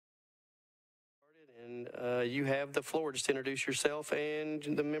And you have the floor. Just introduce yourself and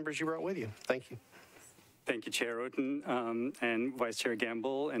the members you brought with you. Thank you. Thank you, Chair Oten, and Vice Chair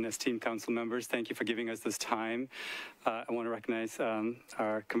Gamble, and esteemed council members. Thank you for giving us this time. I want to recognize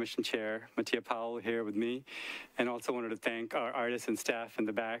our Commission Chair, Mattia Powell, here with me, and also wanted to thank our artists and staff in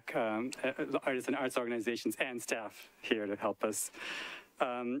the back, artists and arts organizations and staff here to help us.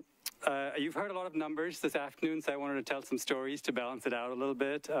 You've heard a lot of numbers this afternoon, so I wanted to tell some stories to balance it out a little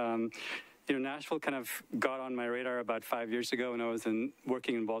bit. You know, Nashville kind of got on my radar about 5 years ago when I was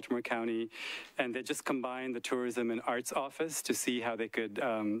working in Baltimore County, and they just combined the tourism and arts office to see how they could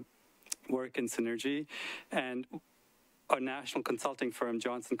work in synergy. And a national consulting firm,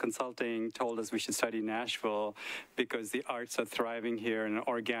 Johnson Consulting, told us we should study Nashville because the arts are thriving here in an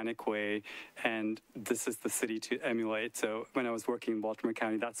organic way, and this is the city to emulate. So when I was working in Baltimore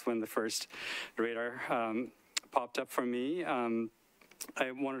County, that's when the first radar popped up for me.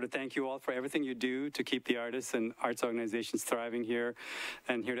 I wanted to thank you all for everything you do to keep the artists and arts organizations thriving here,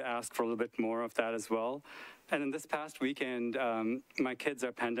 and here to ask for a little bit more of that as well. And in this past weekend, my kids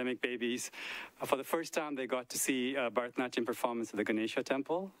are pandemic babies. For the first time, they got to see a Bharatanatyam performance at the Ganesha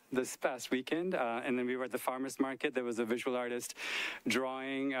Temple this past weekend. And then we were at the farmer's market. There was a visual artist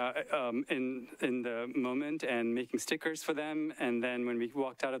drawing in the moment and making stickers for them. And then when we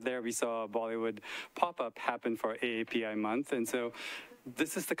walked out of there, we saw a Bollywood pop-up happen for AAPI month. And so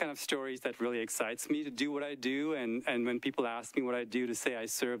this is the kind of stories that really excites me to do what I do. And when people ask me what I do, to say I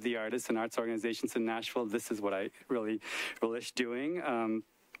serve the artists and arts organizations in Nashville, this is what I really relish doing.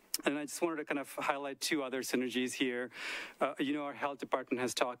 And I just wanted to kind of highlight two other synergies here. You know, our health department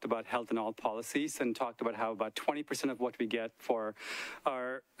has talked about health and all policies and talked about how about 20% of what we get for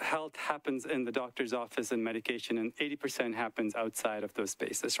our health happens in the doctor's office and medication, and 80% happens outside of those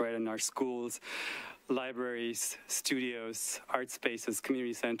spaces, right? In our schools, libraries, studios, art spaces,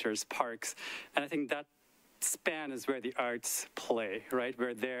 community centers, parks. And I think that span is where the arts play, right?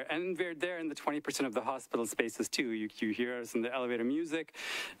 We're there, and we're there in the 20% of the hospital spaces too. You hear us in the elevator music,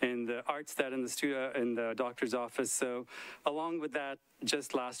 in the arts that in the studio, in the doctor's office. So along with that,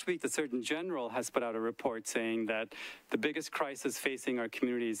 just last week, the Surgeon General has put out a report saying that the biggest crisis facing our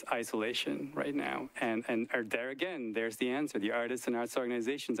community is isolation right now. And there again, there's the answer. The artists and arts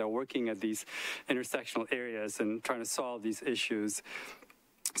organizations are working at these intersectional areas and trying to solve these issues.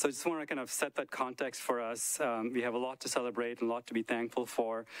 So I just want to kind of set that context for us. We have a lot to celebrate and a lot to be thankful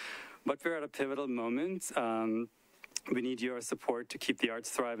for, but we're at a pivotal moment. We need your support to keep the arts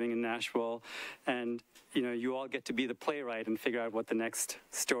thriving in Nashville. And, you know, you all get to be the playwright and figure out what the next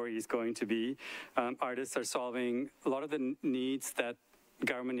story is going to be. Artists are solving a lot of the needs that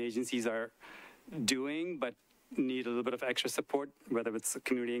government agencies are doing, but need a little bit of extra support, whether it's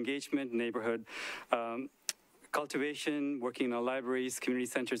community engagement, neighborhood cultivation, working in our libraries, community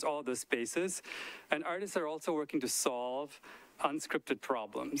centers, all those spaces. And artists are also working to solve unscripted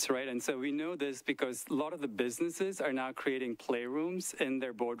problems, right? And so we know this because a lot of the businesses are now creating playrooms in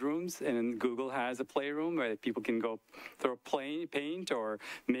their boardrooms, and Google has a playroom where people can go throw paint or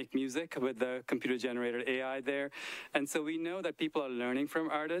make music with the computer-generated AI there. And so we know that people are learning from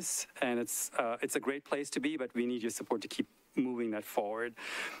artists, and it's a great place to be, but we need your support to keep moving that forward.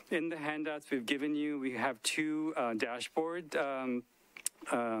 In the handouts we've given you, we have two dashboard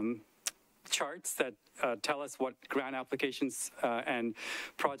charts that tell us what grant applications and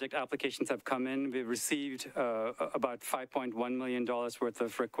project applications have come in. We've received about $5.1 million worth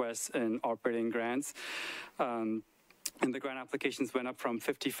of requests in operating grants. And the grant applications went up from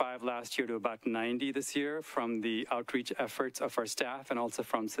 55 last year to about 90 this year from the outreach efforts of our staff and also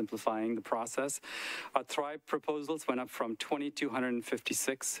from simplifying the process. Our Thrive proposals went up from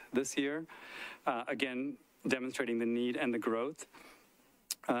 2,256 this year, again, demonstrating the need and the growth.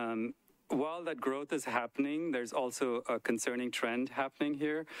 While that growth is happening, there's also a concerning trend happening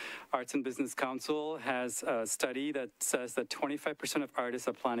here. Arts and Business Council has a study that says that 25% of artists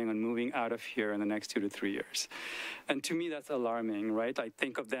are planning on moving out of here in the next 2 to 3 years. And to me, that's alarming, right? I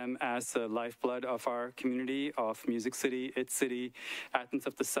think of them as the lifeblood of our community, of Music City, Its City, Athens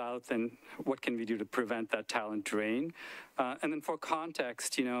of the South, and what can we do to prevent that talent drain? And then for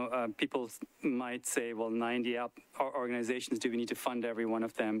context, you know, people might say, well, 90 organizations, do we need to fund every one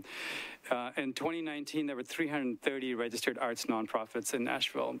of them? In 2019, there were 330 registered arts nonprofits in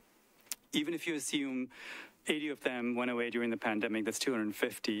Nashville. Even if you assume 80 of them went away during the pandemic, that's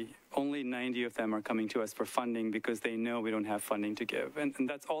 250. Only 90 of them are coming to us for funding because they know we don't have funding to give. And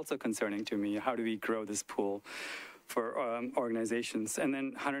that's also concerning to me. How do we grow this pool for organizations? And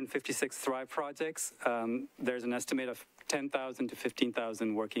then 156 Thrive projects. There's an estimate of 10,000 to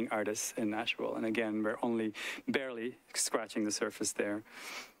 15,000 working artists in Nashville. And again, we're only barely scratching the surface there.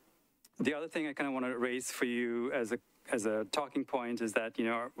 The other thing I kind of want to raise for you as a talking point is that,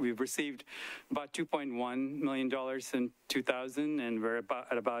 we've received about $2.1 million in 2000, and we're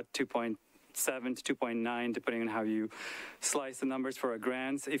at about 2.7 to 2.9, depending on how you slice the numbers for our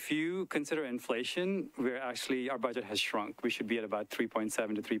grants. If you consider inflation, our budget has shrunk. We should be at about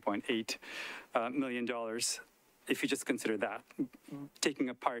 $3.7 to $3.8 million. If you just consider that, taking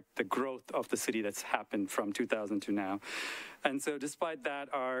apart the growth of the city that's happened from 2000 to now. And so despite that,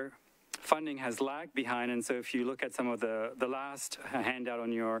 our funding has lagged behind, and so if you look at some of the last handout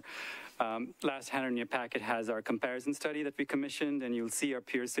on your packet has our comparison study that we commissioned, and you'll see our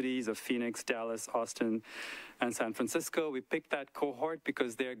peer cities of Phoenix, Dallas, Austin, and San Francisco. We picked that cohort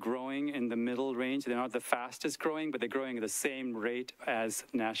because they're growing in the middle range. They're not the fastest growing, but they're growing at the same rate as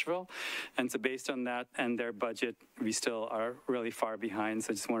Nashville. And so based on that and their budget, we still are really far behind.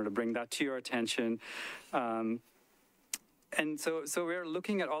 So I just wanted to bring that to your attention. And so we're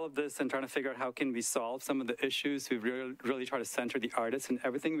looking at all of this and trying to figure out how can we solve some of the issues. We really try to center the artists in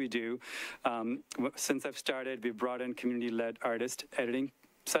everything we do. Since I've started, we've brought in community-led artist editing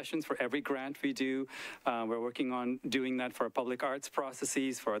sessions for every grant we do. We're working on doing that for our public arts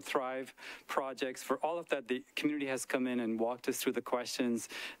processes, for our Thrive projects, for all of that. The community has come in and walked us through the questions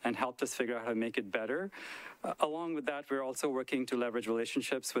and helped us figure out how to make it better. Along with that, we're also working to leverage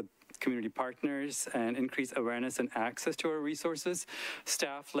relationships with community partners and increase awareness and access to our resources.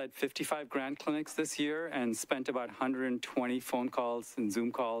 Staff led 55 grant clinics this year and spent about 120 phone calls and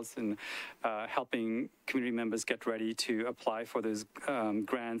Zoom calls and helping community members get ready to apply for those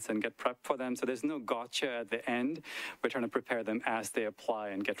grants and get prepped for them. So there's no gotcha at the end. We're trying to prepare them as they apply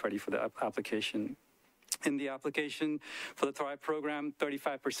and get ready for the application. In the application for the Thrive program,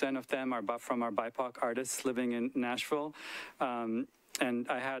 35% of them are from our BIPOC artists living in Nashville. And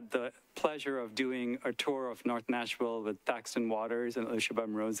I had the pleasure of doing a tour of North Nashville with Thaxton Waters and Elishaba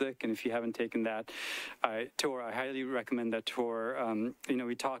Mrozik. And if you haven't taken that tour, I highly recommend that tour.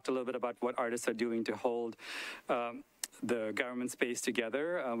 We talked a little bit about what artists are doing to hold the government space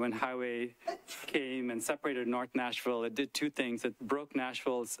together. When Highway came and separated North Nashville, it did two things. It broke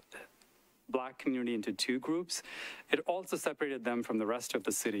Nashville's Black community into two groups. It also separated them from the rest of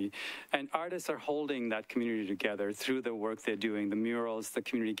the city. And artists are holding that community together through the work they're doing, the murals, the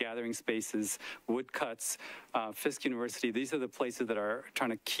community gathering spaces, woodcuts, Fisk University. These are the places that are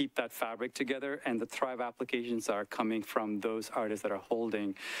trying to keep that fabric together, and the Thrive applications are coming from those artists that are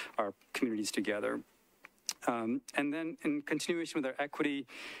holding our communities together. And then in continuation with our equity,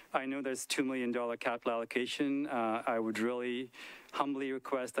 I know there's $2 million capital allocation. I would really humbly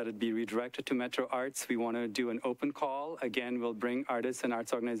request that it be redirected to Metro Arts. We want to do an open call. Again, we'll bring artists and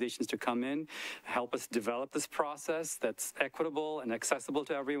arts organizations to come in, help us develop this process that's equitable and accessible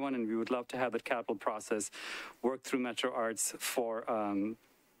to everyone, and we would love to have that capital process work through Metro Arts for an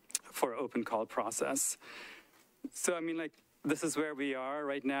open call process. So, this is where we are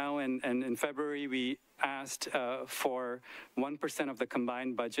right now, and in February we asked for 1% of the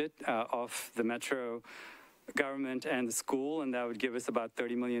combined budget of the Metro government and the school, and that would give us about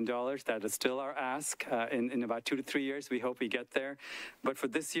 $30 million. That is still our ask. In about 2 to 3 years, we hope we get there. But for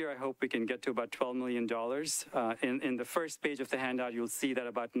this year, I hope we can get to about $12 million. In the first page of the handout, you'll see that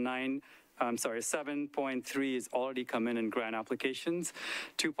about 7.3 is already come in grant applications.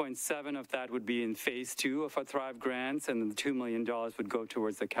 2.7 of that would be in phase 2 of our Thrive grants, and then the $2 million would go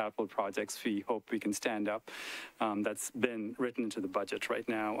towards the capital projects we hope we can stand up. That's been written into the budget right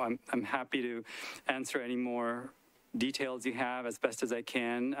now. I'm happy to answer any more details you have as best as I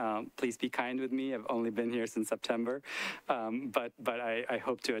can. Please be kind with me. I've only been here since September, but I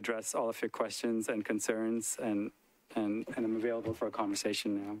hope to address all of your questions and concerns, and I'm available for a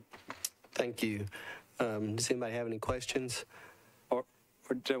conversation now. Thank you. Does anybody have any questions? Or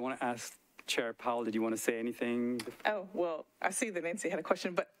do I want to ask Chair Powell, did you want to say anything? Oh, well, I see that Nancy had a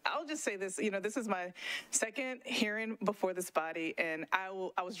question, but I'll just say this. This is my second hearing before this body, and I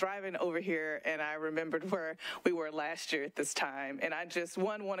was driving over here, and I remembered where we were last year at this time. And I just,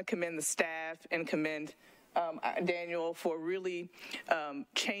 want to commend the staff and commend Daniel for really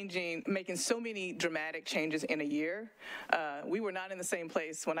making so many dramatic changes in a year. We were not in the same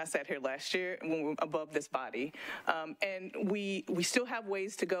place when I sat here last year when we were above this body. And we still have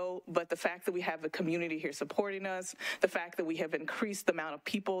ways to go, but the fact that we have the community here supporting us, the fact that we have increased the amount of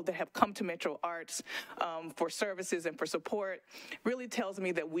people that have come to Metro Arts for services and for support really tells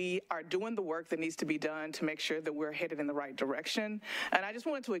me that we are doing the work that needs to be done to make sure that we're headed in the right direction. And I just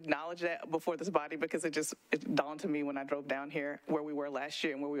wanted to acknowledge that before this body, because it dawned to me when I drove down here where we were last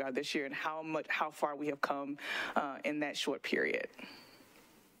year and where we are this year, and how far we have come in that short period.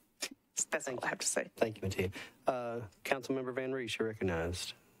 That's all I have to say. Thank you, Mattia. Councilmember Van Rees, you're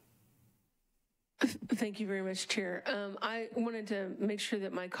recognized. Thank you very much, Chair. I wanted to make sure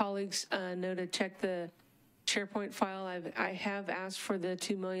that my colleagues know to check the SharePoint file. I have asked for the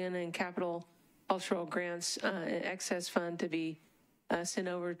 $2 million in capital cultural grants excess fund to be sent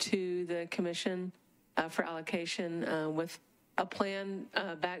over to the commission for allocation with a plan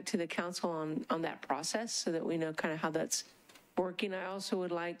back to the council on that process so that we know kind of how that's working. I also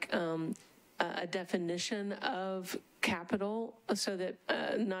would like a definition of capital so that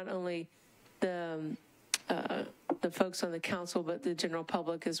not only the folks on the council, but the general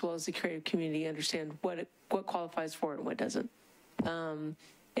public as well as the creative community understand what qualifies for it and what doesn't.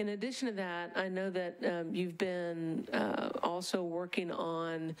 In addition to that, I know that you've been also working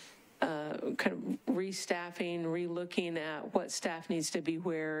on kind of restaffing, relooking at what staff needs to be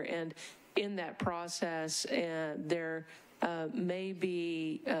where, and in that process, there may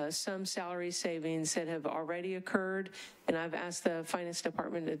be some salary savings that have already occurred, and I've asked the finance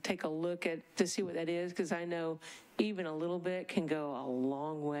department to take a look to see what that is, because I know even a little bit can go a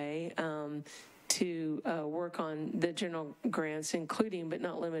long way to work on the general grants, including but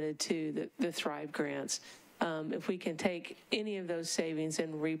not limited to the Thrive grants. If we can take any of those savings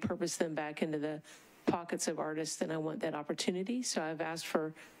and repurpose them back into the pockets of artists, then I want that opportunity. So I've asked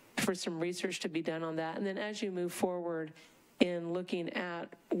for some research to be done on that. And then as you move forward in looking at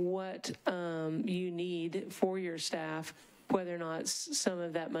what you need for your staff, whether or not some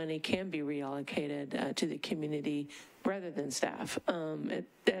of that money can be reallocated to the community rather than staff.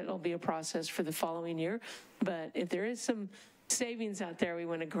 That'll be a process for the following year. But if there is some savings out there, we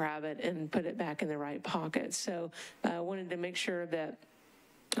want to grab it and put it back in the right pocket. So I wanted to make sure that,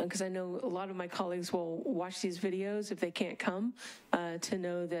 because I know a lot of my colleagues will watch these videos if they can't come, to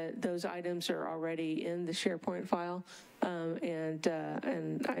know that those items are already in the SharePoint file. And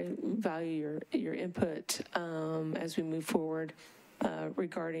I value your input as we move forward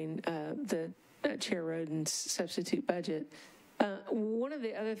regarding the Chair Roden's substitute budget. One of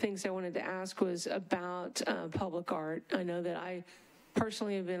the other things I wanted to ask was about public art. I know that I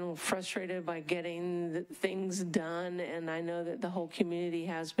personally have been a little frustrated by getting things done, and I know that the whole community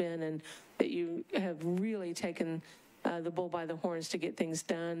has been, and that you have really taken the bull by the horns to get things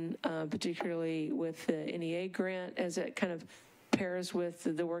done, particularly with the NEA grant as it kind of pairs with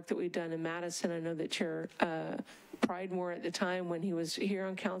the work that we've done in Madison. I know that Chair Pridemore at the time when he was here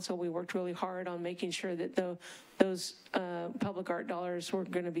on council, we worked really hard on making sure that those public art dollars were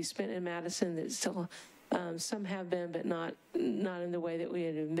going to be spent in Madison. That still some have been, but not in the way that we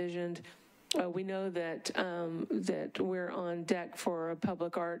had envisioned. We know that that we're on deck for a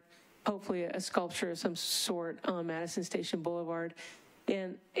public art, hopefully a sculpture of some sort on Madison Station Boulevard,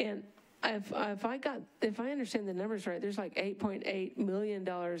 and if I understand the numbers right, there's like $8.8 million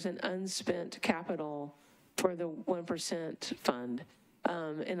in unspent capital for the 1% fund.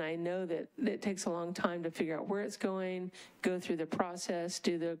 And I know that it takes a long time to figure out where it's going, go through the process,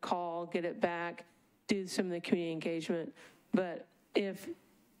 do the call, get it back, do some of the community engagement. But if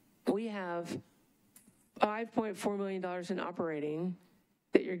we have $5.4 million in operating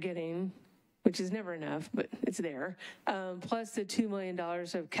that you're getting, which is never enough, but it's there, plus the $2 million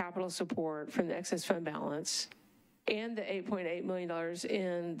of capital support from the excess fund balance, and the $8.8 million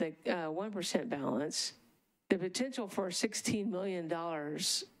in the 1% balance, the potential for $16 million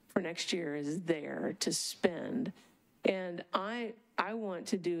for next year is there to spend. And I want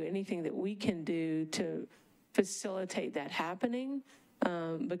to do anything that we can do to facilitate that happening,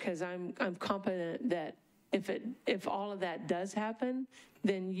 because I'm confident that if all of that does happen,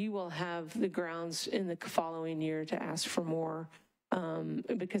 then you will have the grounds in the following year to ask for more,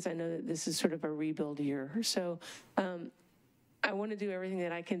 because I know that this is sort of a rebuild year. So I want to do everything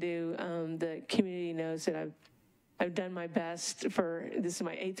that I can do. The community knows that I've done my best this is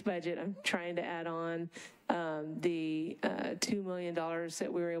my 8th budget. I'm trying to add on the $2 million that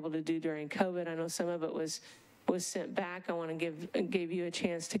we were able to do during COVID. I know some of it was sent back. I want to give you a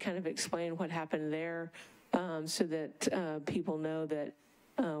chance to kind of explain what happened there, so that people know that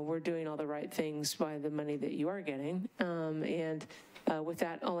we're doing all the right things by the money that you are getting. And with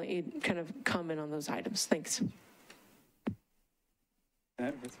that, I'll let you kind of comment on those items. Thanks.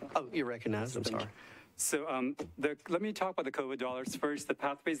 Oh, you're recognized. I'm sorry. So let me talk about the COVID dollars first. The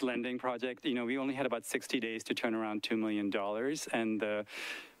Pathways Lending Project, we only had about 60 days to turn around $2 million. And the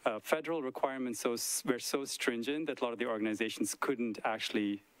federal requirements were so stringent that a lot of the organizations couldn't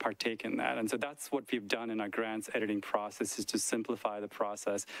actually partake in that. And so that's what we've done in our grants editing process, is to simplify the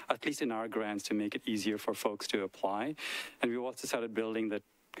process, at least in our grants, to make it easier for folks to apply. And we've also started building the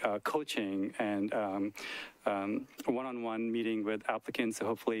coaching and one-on-one meeting with applicants. So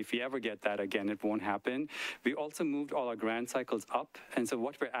hopefully if we ever get that again, it won't happen. We also moved all our grant cycles up. And so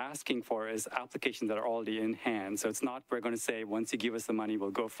what we're asking for is applications that are already in hand. So it's not, we're going to say, once you give us the money,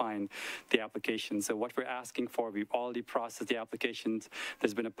 we'll go find the application. So what we're asking for, we've already processed the applications.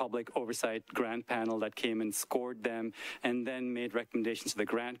 There's been a public oversight grant panel that came and scored them and then made recommendations to the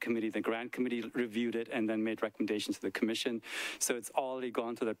grant committee. The grant committee reviewed it and then made recommendations to the commission. So it's already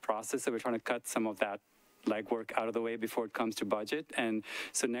gone through that process. So we're trying to cut some of that legwork out of the way before it comes to budget. And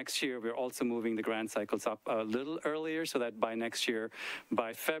so next year, we're also moving the grant cycles up a little earlier so that by next year,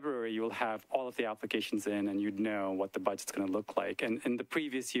 by February, you'll have all of the applications in and you'd know what the budget's going to look like. And in the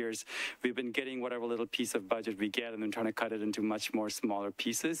previous years, we've been getting whatever little piece of budget we get and then trying to cut it into much more smaller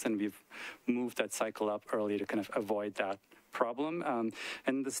pieces. And we've moved that cycle up early to kind of avoid that problem.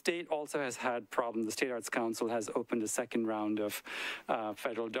 And the state also has had problems. The State Arts Council has opened a second round of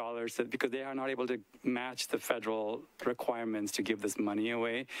federal dollars because they are not able to match the federal requirements to give this money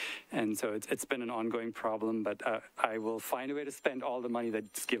away. And so it's been an ongoing problem, but I will find a way to spend all the money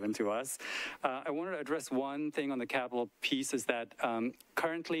that's given to us. I wanted to address one thing on the capital piece is that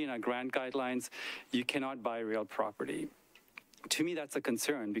currently in our grant guidelines, you cannot buy real property. To me, that's a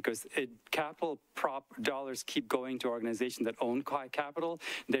concern because capital prop dollars keep going to organizations that own capital.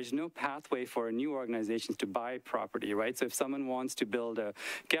 There's no pathway for new organizations to buy property, right? So if someone wants to build a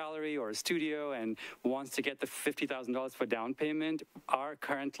gallery or a studio and wants to get the $50,000 for down payment, our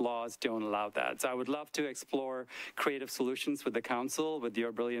current laws don't allow that. So I would love to explore creative solutions with the council, with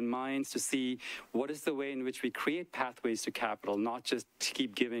your brilliant minds, to see what is the way in which we create pathways to capital, not just to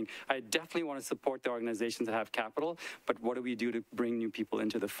keep giving. I definitely want to support the organizations that have capital, but what do we do to bring new people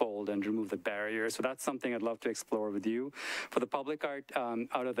into the fold and remove the barriers? So that's something I'd love to explore with you. For the public art,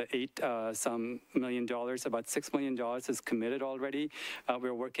 out of the some $8 million, about $6 million is committed already.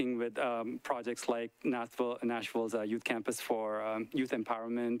 We're working with projects like Nashville's Youth Campus for Youth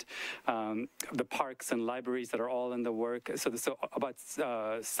Empowerment, the parks and libraries that are all in the work. So about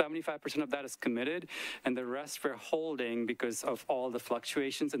 75% of that is committed, and the rest we're holding because of all the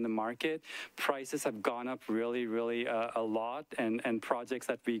fluctuations in the market. Prices have gone up really, really a lot, and projects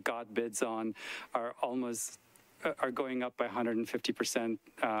that we got bids on are going up by 150%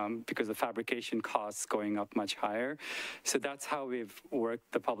 because the fabrication costs going up much higher. So that's how we've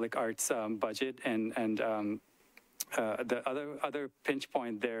worked the public arts budget, and the other pinch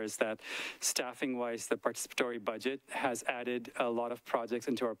point there is that staffing-wise, the participatory budget has added a lot of projects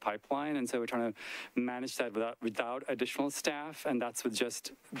into our pipeline, and so we're trying to manage that without additional staff, and that's with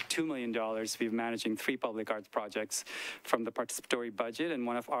just $2 million. We're managing 3 public arts projects from the participatory budget, and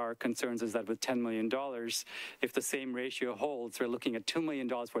one of our concerns is that with $10 million, if the same ratio holds, we're looking at $2 million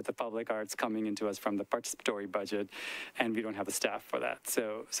worth of public arts coming into us from the participatory budget, and we don't have the staff for that.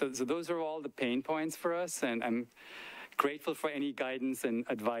 So those are all the pain points for us, and I'm grateful for any guidance and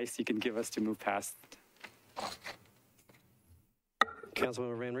advice you can give us to move past.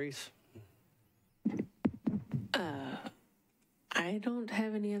 Councilmember Van Rees. I don't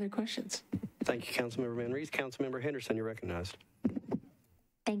have any other questions. Thank you, Councilmember Van Rees. Councilmember Henderson, you're recognized.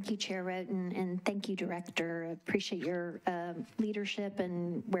 Thank you, Chair Roten, and thank you, Director. Appreciate your leadership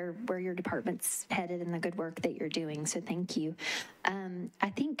and where your department's headed and the good work that you're doing, so thank you. I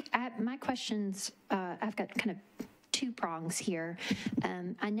think my questions, I've got kind of 2 prongs here.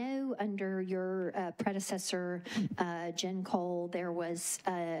 I know under your predecessor, Jen Cole, there was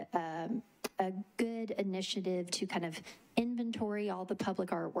a good initiative to kind of inventory all the public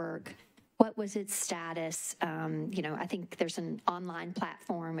artwork. What was its status? I think there's an online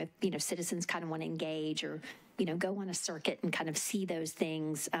platform if, citizens kind of want to engage or, go on a circuit and kind of see those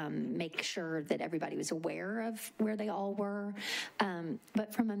things, make sure that everybody was aware of where they all were.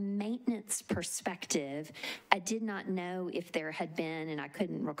 But from a maintenance perspective, I did not know if there had been, and I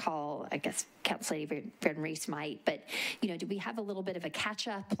couldn't recall, I guess Councilor Van Rees might, but, do we have a little bit of a catch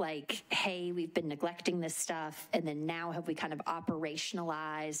up like, hey, we've been neglecting this stuff, and then now have we kind of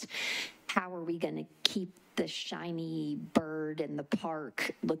operationalized? How are we going to keep the shiny bird in the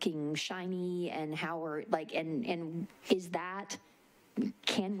park looking shiny, and how are and is that,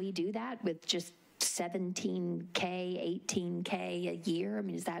 can we do that with just $17K, $18K a year? I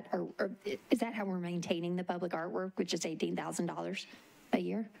mean, is that how we're maintaining the public artwork, which is $18,000 a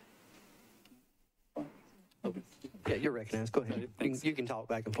year? Yeah, you're recognized. Go ahead. You can talk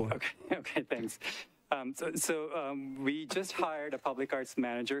back and forth. Okay, thanks. We just hired a public arts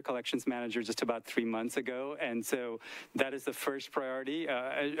manager, collections manager, just about 3 months ago, and so that is the first priority.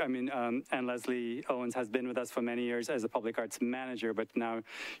 Anne Leslie Owens has been with us for many years as a public arts manager, but now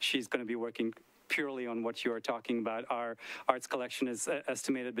she's going to be working purely on what you are talking about. Our arts collection is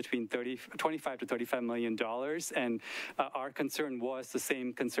estimated between $25 to $35 million, and our concern was the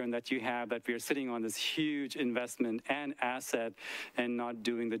same concern that you have, that we are sitting on this huge investment and asset and not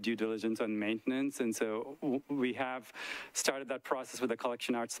doing the due diligence on maintenance. And so we have started that process with the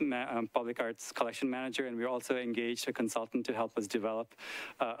collection arts, public arts collection manager, and we also engaged a consultant to help us develop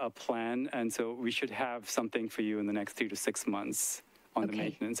a plan. And so we should have something for you in the next 3 to 6 months on the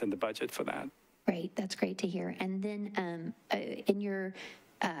maintenance and the budget for that. Great, that's great to hear. And then in your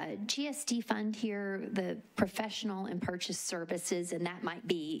GSD fund here, the professional and purchase services, and that might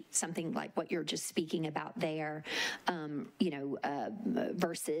be something like what you're just speaking about there,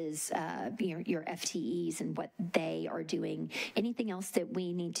 versus your FTEs and what they are doing. Anything else that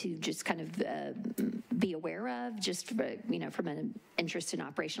we need to just kind of be aware of, just from an interest and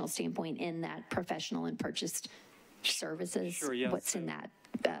operational standpoint in that professional and purchased services? Sure, yes. What's in that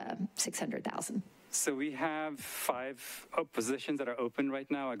 600,000? So we have 5 positions that are open right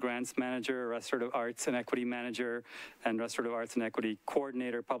now: a grants manager, a restorative arts and equity manager, and restorative arts and equity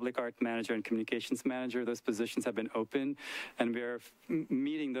coordinator, public art manager, and communications manager. Those positions have been open, and we are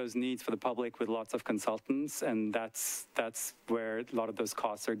meeting those needs for the public with lots of consultants, and that's where a lot of those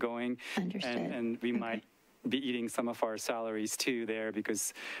costs are going. Understood. And we might be eating some of our salaries too there,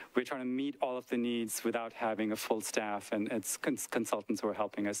 because we're trying to meet all of the needs without having a full staff, and it's consultants who are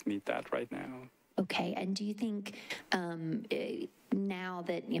helping us meet that right now. Okay, and do you think now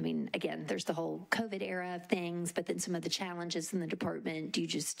that, again, there's the whole COVID era of things, but then some of the challenges in the department, do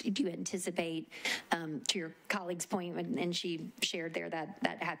you anticipate, to your colleague's point, and she shared there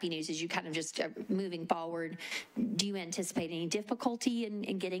that happy news, is you kind of just moving forward, do you anticipate any difficulty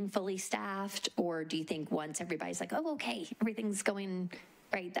in getting fully staffed, or do you think once everybody's like, oh, okay, everything's going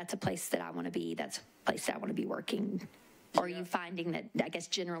right, that's a place that I want to be, that's a place that I want to be working? Or are you finding that, I guess,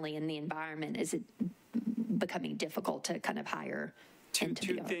 generally in the environment, is it becoming difficult to kind of hire into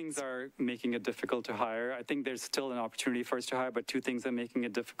the arts? 2 things are making it difficult to hire. I think there's still an opportunity for us to hire, but 2 things are making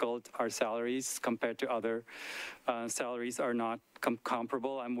it difficult. Our salaries compared to other salaries are not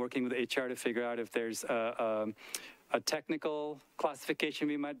comparable. I'm working with HR to figure out if there's a technical classification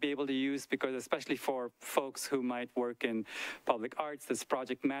we might be able to use, because especially for folks who might work in public arts, there's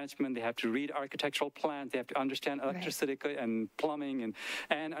project management, they have to read architectural plans, they have to understand electricity and plumbing,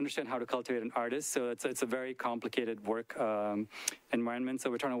 and understand how to cultivate an artist. So it's a very complicated work environment. So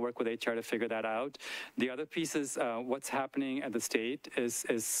we're trying to work with HR to figure that out. The other piece is what's happening at the state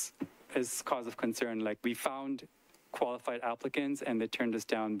is cause of concern. Like, we found qualified applicants and they turned us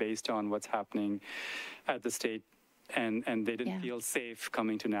down based on what's happening at the state. And they didn't feel safe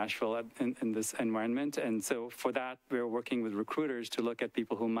coming to Nashville in this environment. And so for that, we're working with recruiters to look at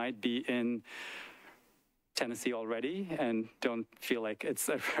people who might be in Tennessee already and don't feel like it's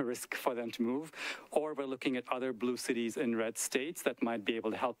a risk for them to move. Or we're looking at other blue cities in red states that might be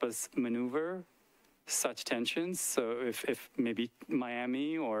able to help us maneuver such tensions. So if maybe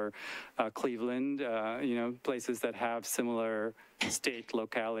Miami or Cleveland, places that have similar state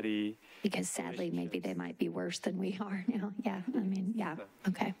locality. Because sadly, maybe they might be worse than we are now. Yeah,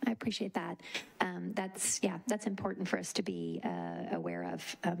 okay, I appreciate that. That's important for us to be aware of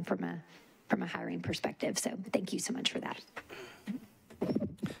from a hiring perspective. So thank you so much for that.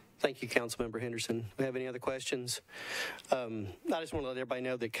 Thank you, Councilmember Henderson. Do we have any other questions? I just want to let everybody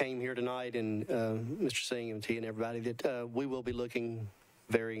know that came here tonight, and Mr. Singh and T and everybody, that we will be looking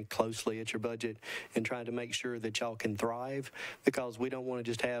very closely at your budget and trying to make sure that y'all can thrive, because we don't want to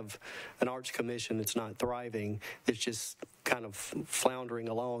just have an arts commission that's not thriving, that's just kind of floundering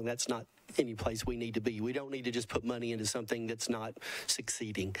along. That's not any place we need to be. We don't need to just put money into something that's not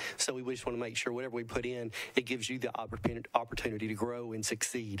succeeding. So we just want to make sure whatever we put in, it gives you the opportunity to grow and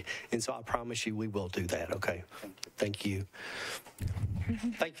succeed. And so I promise you we will do that, okay? Thank you.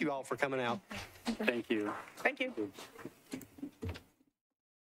 Thank you all for coming out. Thank you. Thank you.